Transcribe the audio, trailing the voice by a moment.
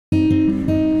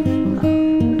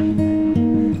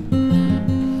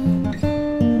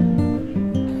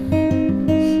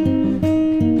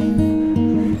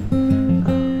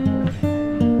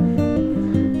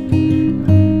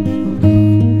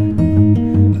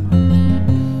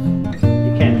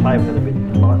may have had a bit of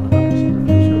enlightenment up or something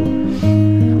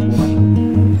for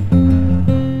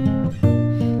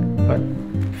sure. But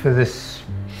for this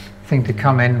thing to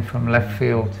come in from left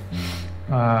field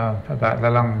about the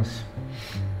lungs,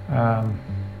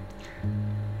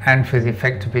 and for the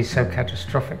effect to be so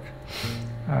catastrophic,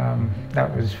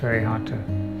 that was very hard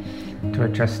to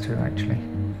adjust to, actually.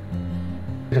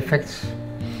 It affects,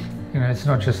 it's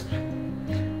not just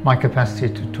my capacity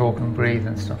to talk and breathe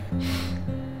and stuff,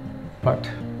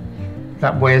 but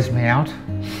that wears me out,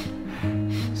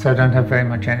 so I don't have very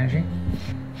much energy.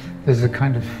 There's a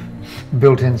kind of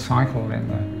built-in cycle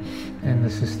in the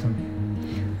system,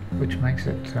 which makes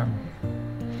it,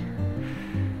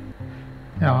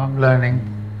 I'm learning.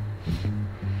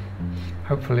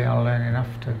 Hopefully I'll learn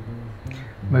enough to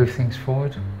move things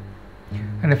forward.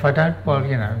 And if I don't, well,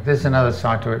 there's another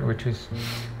side to it, which is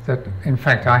that, in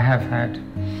fact, I have had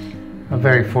a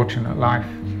very fortunate life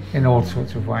in all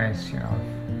sorts of ways.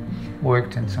 I've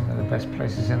worked in some of the best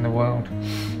places in the world,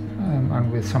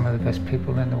 and with some of the best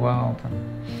people in the world,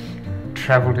 and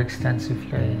travelled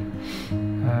extensively,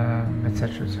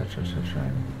 etc., etc.,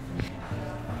 etc.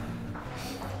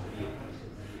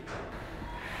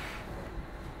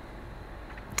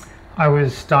 I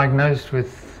was diagnosed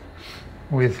with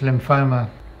lymphoma.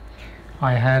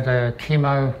 I had a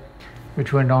chemo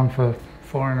which went on for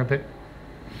 4 and a bit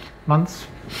months,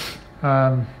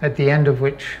 at the end of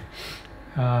which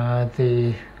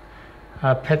the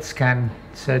PET scan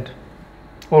said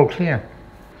all clear.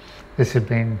 This had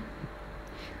been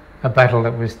a battle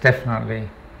that was definitely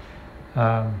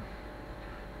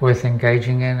worth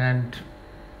engaging in, and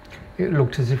it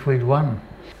looked as if we'd won.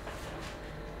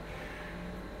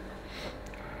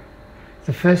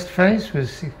 The first phase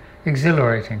was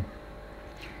exhilarating,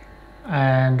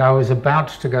 and I was about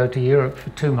to go to Europe for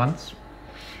 2 months.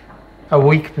 A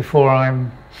week before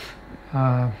I'm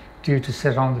due to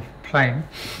set on the plane,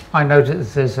 I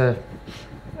noticed there's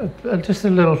just a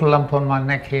little lump on my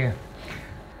neck here,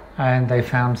 and they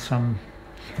found some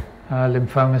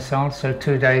lymphoma cells. So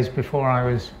 2 days before I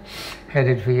was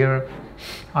headed for Europe,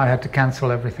 I had to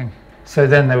cancel everything. So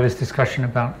then there was discussion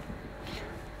about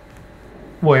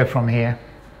where from here.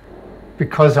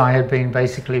 Because I had been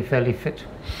basically a fairly fit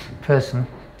person,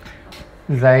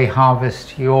 they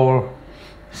harvest your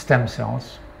stem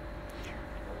cells,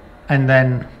 and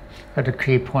then at a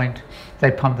key point they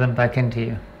pump them back into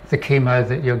you. The chemo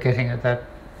that you're getting at that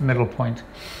middle point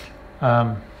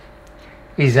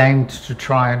is aimed to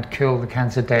try and kill the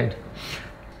cancer dead.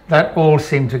 That all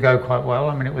seemed to go quite well.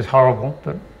 I mean, it was horrible,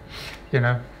 but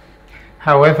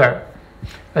However,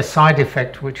 a side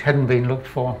effect which hadn't been looked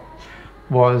for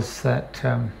was that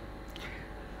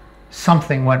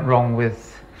something went wrong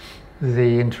with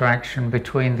the interaction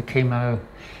between the chemo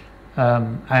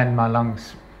and my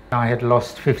lungs. I had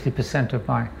lost 50% of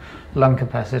my lung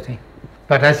capacity.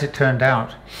 But as it turned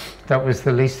out, that was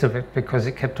the least of it, because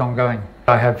it kept on going.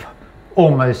 I have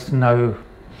almost no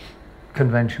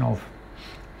conventional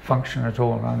function at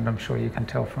all, and I'm sure you can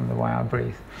tell from the way I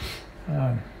breathe.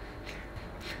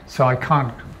 So I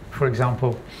can't, for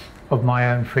example, of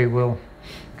my own free will,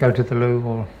 go to the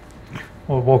loo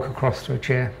or walk across to a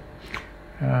chair.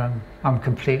 I'm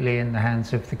completely in the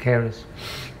hands of the carers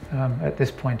at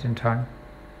this point in time.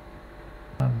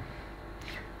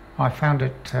 I found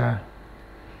it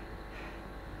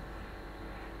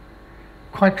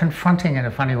quite confronting in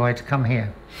a funny way to come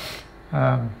here.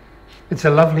 It's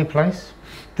a lovely place.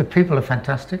 The people are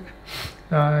fantastic.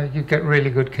 You get really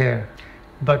good care.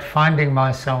 But finding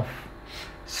myself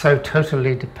so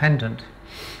totally dependent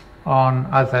on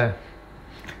other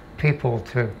people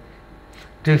to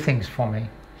do things for me,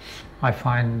 I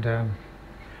found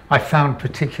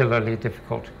particularly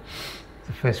difficult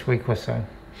the first week or so.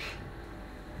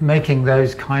 Making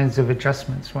those kinds of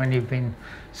adjustments when you've been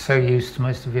so used to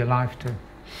most of your life to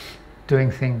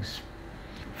doing things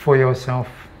for yourself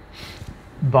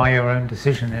by your own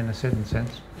decision, in a certain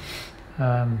sense,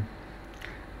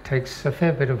 takes a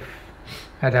fair bit of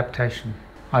adaptation.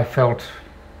 I felt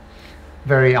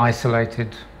very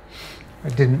isolated.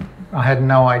 I had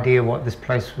no idea what this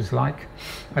place was like.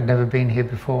 I'd never been here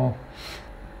before.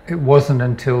 It wasn't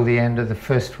until the end of the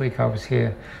first week I was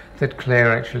here that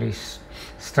Claire actually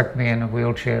stuck me in a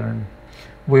wheelchair and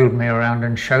wheeled me around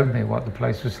and showed me what the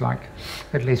place was like,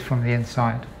 at least from the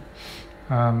inside.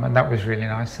 And that was really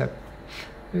nice.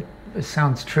 It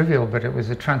sounds trivial, but it was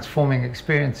a transforming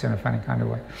experience in a funny kind of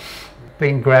way.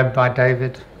 Being grabbed by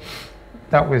David,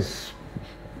 that was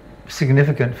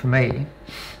significant for me,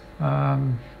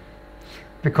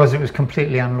 because it was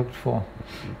completely unlooked for.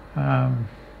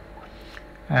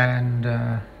 And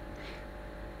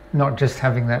not just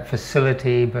having that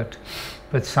facility, but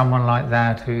someone like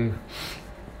that who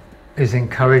is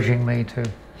encouraging me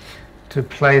to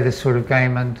play this sort of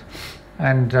game.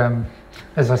 And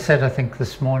as I said, I think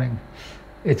this morning,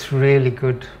 it's really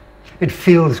good. It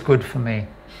feels good for me,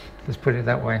 let's put it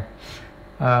that way,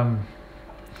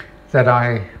 that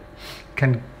I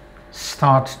can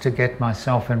start to get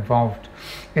myself involved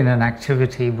in an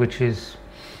activity which is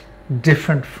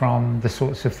different from the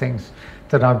sorts of things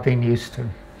that I've been used to.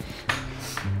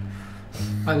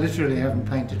 I literally haven't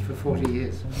painted for 40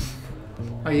 years.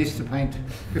 I used to paint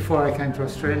before I came to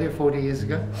Australia 40 years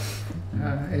ago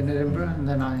in Edinburgh, and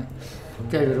then I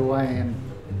gave it away and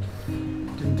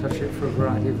didn't touch it for a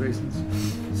variety of reasons.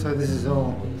 So this is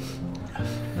all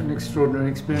an extraordinary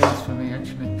experience for me,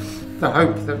 actually. The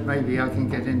hope that maybe I can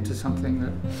get into something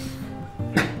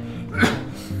that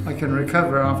I can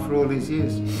recover after all these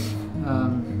years.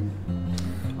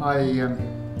 I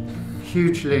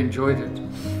hugely enjoyed it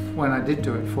when I did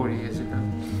do it 40 years ago.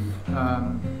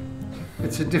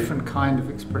 It's a different kind of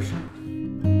expression.